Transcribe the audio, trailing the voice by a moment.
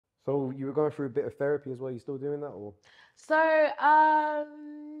So you were going through a bit of therapy as well. You still doing that, or? So,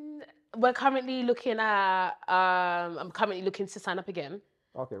 we're currently looking at, I'm currently looking to sign up again.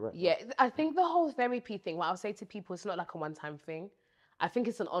 Okay, right, right, Yeah, I think the whole therapy thing, what I'll say to people, it's not like a one-time thing. I think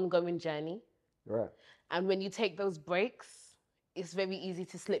it's an ongoing journey. right. And when you take those breaks, it's very easy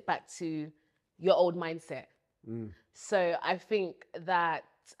to slip back to your old mindset. Mm. So I think that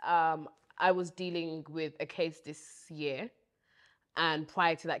um, I was dealing with a case this year, and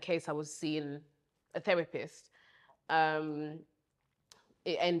prior to that case, I was seeing a therapist. Um,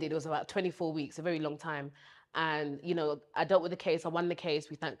 it ended. It was about 24 weeks, a very long time. And, I dealt with the case. I won the case.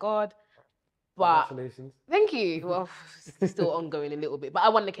 We thank God. But Congratulations. thank you. Well, it's still ongoing a little bit, but I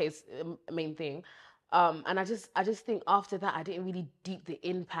won the case, main thing. And I just think after that, I didn't really deep the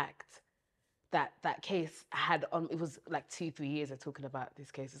impact that case had on. It was like 2-3 years of talking about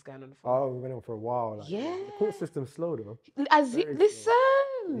this case is going on for. Oh, we went on for a while. Like, Yeah. the court system's slow though. Very slow.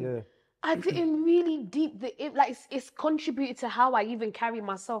 Listen, Yeah, I didn't really deep like it's contributed to how I even carry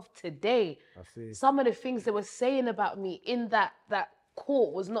myself today. I see. Some of the things they were saying about me in that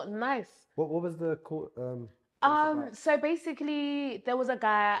court was not nice. What was the court case about? So basically there was a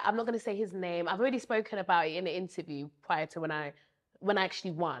guy, I'm not gonna say his name. I've already spoken about it in the interview prior to when I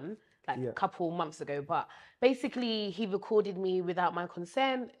actually won, like Yeah. a couple months ago. But basically he recorded me without my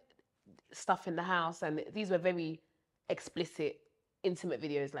consent, stuff in the house, and these were very explicit, intimate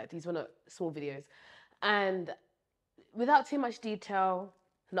videos. Like these were not small videos. And without too much detail,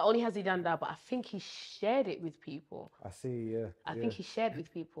 not only has he done that, but I think he shared it with people. I see. Yeah, I yeah, think he shared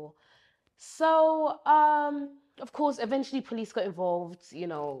with people. So, of course, eventually police got involved. He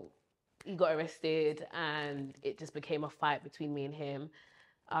got arrested, and it just became a fight between me and him.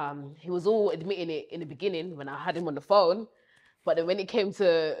 He was all admitting it in the beginning when I had him on the phone, but then when it came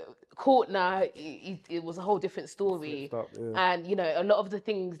to court now, it was a whole different story. switched up. Yeah. And a lot of the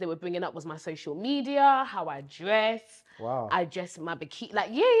things they were bringing up was my social media, how I dress. Wow. I dress in my bikini. Like,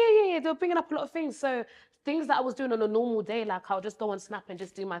 yeah. They were bringing up a lot of things. So things that I was doing on a normal day, like I'll just go on Snap and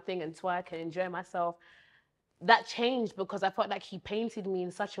just do my thing and twerk and enjoy myself. That changed because I felt like he painted me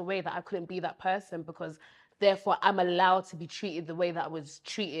in such a way that I couldn't be that person, because therefore I'm allowed to be treated the way that I was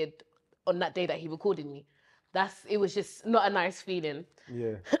treated on that day that he recorded me. It was just not a nice feeling.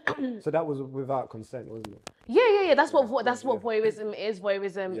 Yeah. So that was without consent, wasn't it? Yeah. That's Yeah, what yeah, that's yeah. what voyeurism is.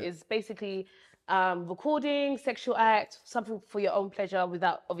 Voyeurism Yeah. is basically recording sexual act, something for your own pleasure,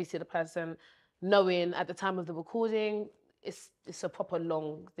 without obviously the person knowing at the time of the recording. It's a proper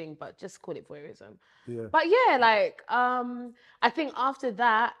long thing, but just call it voyeurism. Yeah. But yeah, like I think after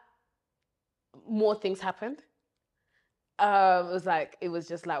that, more things happened. It was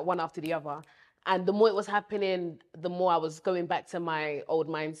just like one after the other. And the more it was happening, the more I was going back to my old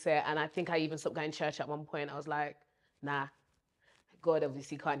mindset. And I think I even stopped going to church at one point. I was like, nah, God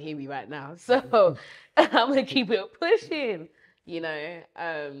obviously can't hear me right now. So I'm going to keep it pushing, you know.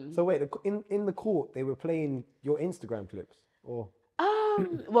 So wait, in the court they were playing your Instagram clips, or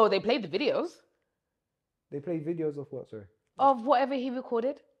Well, they played the videos they played videos of what? Sorry. of whatever he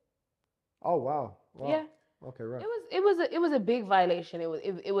recorded. Oh wow. Wow. Yeah. Okay, right. It was a big violation.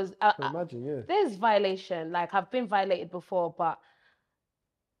 It was I imagine, yeah. there's violation. Like I've been violated before, but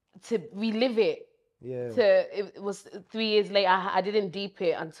to relive it, Yeah. it was 3 years later. I didn't deep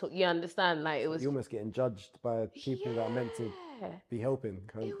it until, you understand. Like it was. You're almost getting judged by people that are meant to Yeah. be helping.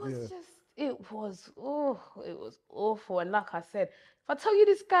 It was Yeah. just. It was awful. And like I said, if I tell you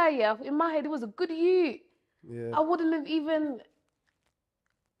this guy, yeah, in my head it was a good youth. Yeah. I wouldn't have even.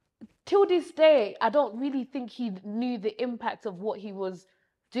 Till this day, I don't really think he knew the impact of what he was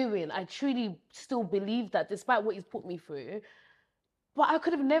doing. I truly still believe that, despite what he's put me through. But I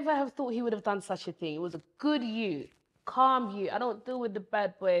could have never have thought he would have done such a thing. It was a good you, calm you. I don't deal with the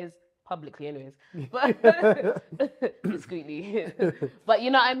bad boys publicly, anyways, but discreetly. But you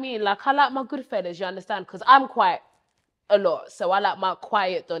know what I mean? Like, I like my good fellas, you understand? Because I'm quite a lot. So I like my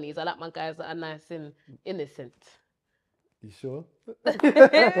quiet donnies. I like my guys that are nice and innocent. You sure?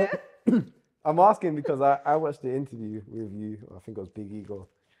 I'm asking because I watched the interview with you. I think it was Big Ego,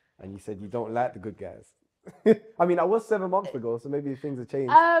 and you said you don't like the good guys. I mean, I was 7 months ago, so maybe things have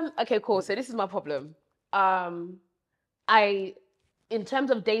changed. Okay, cool. So this is my problem. In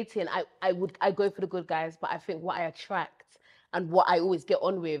terms of dating, I go for the good guys, but I think what I attract and what I always get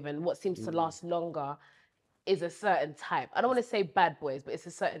on with and what seems to last longer is a certain type. I don't want to say bad boys, but it's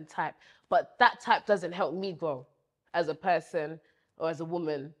a certain type. But that type doesn't help me grow as a person or as a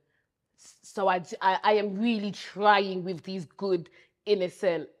woman. So I am really trying with these good,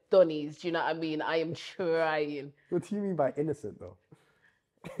 innocent donnies. Do you know what I mean? I am trying. What do you mean by innocent, though?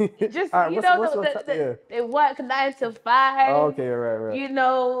 Just Alright, you know, what's your yeah. they work 9 to 5. Oh, okay, right. You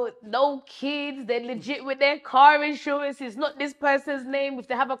know, no kids. They're legit with their car insurance. It's not this person's name. If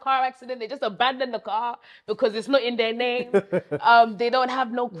they have a car accident, they just abandon the car because it's not in their name. They don't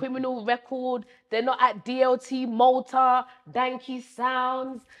have no criminal record. They're not at DLT, Malta, Danky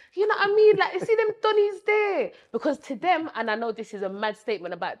Sounds. You know what I mean? Like, you see them Donnies there. Because to them, and I know this is a mad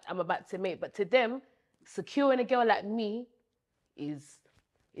statement I'm about to make, but to them, securing a girl like me is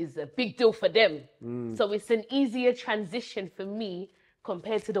a big deal for them. So it's an easier transition for me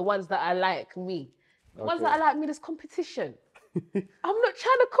compared to the ones that are like me. The ones that are like me, there's competition. I'm not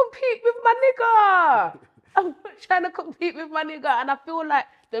trying to compete with my nigga. I'm not trying to compete with my nigga. And I feel like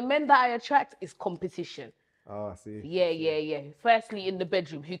the men that I attract is competition. Oh, I see. Yeah. Firstly, in the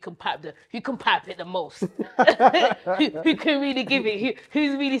bedroom, who can pipe it the most? who can really give it?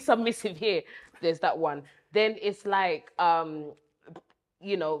 Who's really submissive here? There's that one. Then it's like,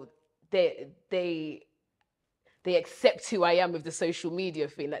 you know, they accept who I am with the social media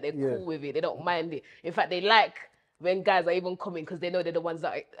thing. Like they're cool with it. They don't mind it. In fact, they like when guys are even coming because they know they're the ones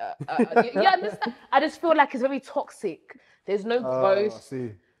that. You understand? I just feel like it's very toxic. There's no growth. I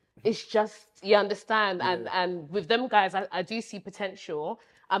see. It's just, you understand, and with them guys, I do see potential.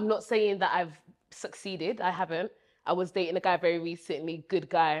 I'm not saying that I've succeeded. I haven't. I was dating a guy very recently, good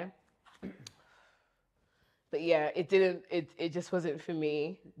guy. But yeah, it just wasn't for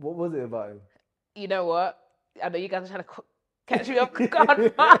me. What was it about him? You know what? I know you guys are trying to catch me off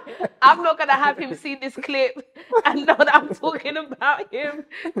guard, but I'm not going to have him see this clip and know that I'm talking about him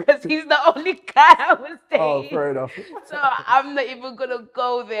because he's the only guy I was dating. Oh, fair enough. So I'm not even going to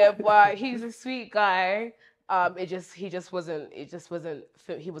go there, but he's a sweet guy. He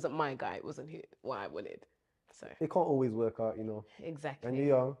wasn't my guy. It wasn't what I wanted. So it can't always work out, you know. Exactly. And you're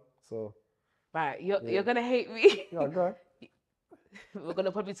young, so. Right, you're going to hate me. Yeah, go ahead. We're going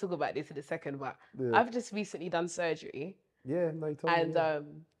to probably talk about this in a second, but I've just recently done surgery. Yeah, no, you told me. And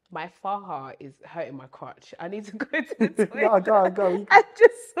my faha is hurting my crotch. I need to go to the toilet. No, go. I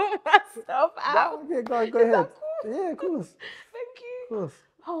just saw myself out. No, okay, go ahead. Cool? Yeah, of course. Thank you. Of course.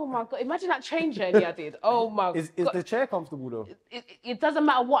 Oh my God, imagine that train journey I did. Oh my God. Is the chair comfortable though? It doesn't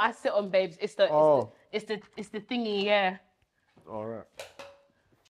matter what I sit on, babes. It's the thingy, yeah. All right.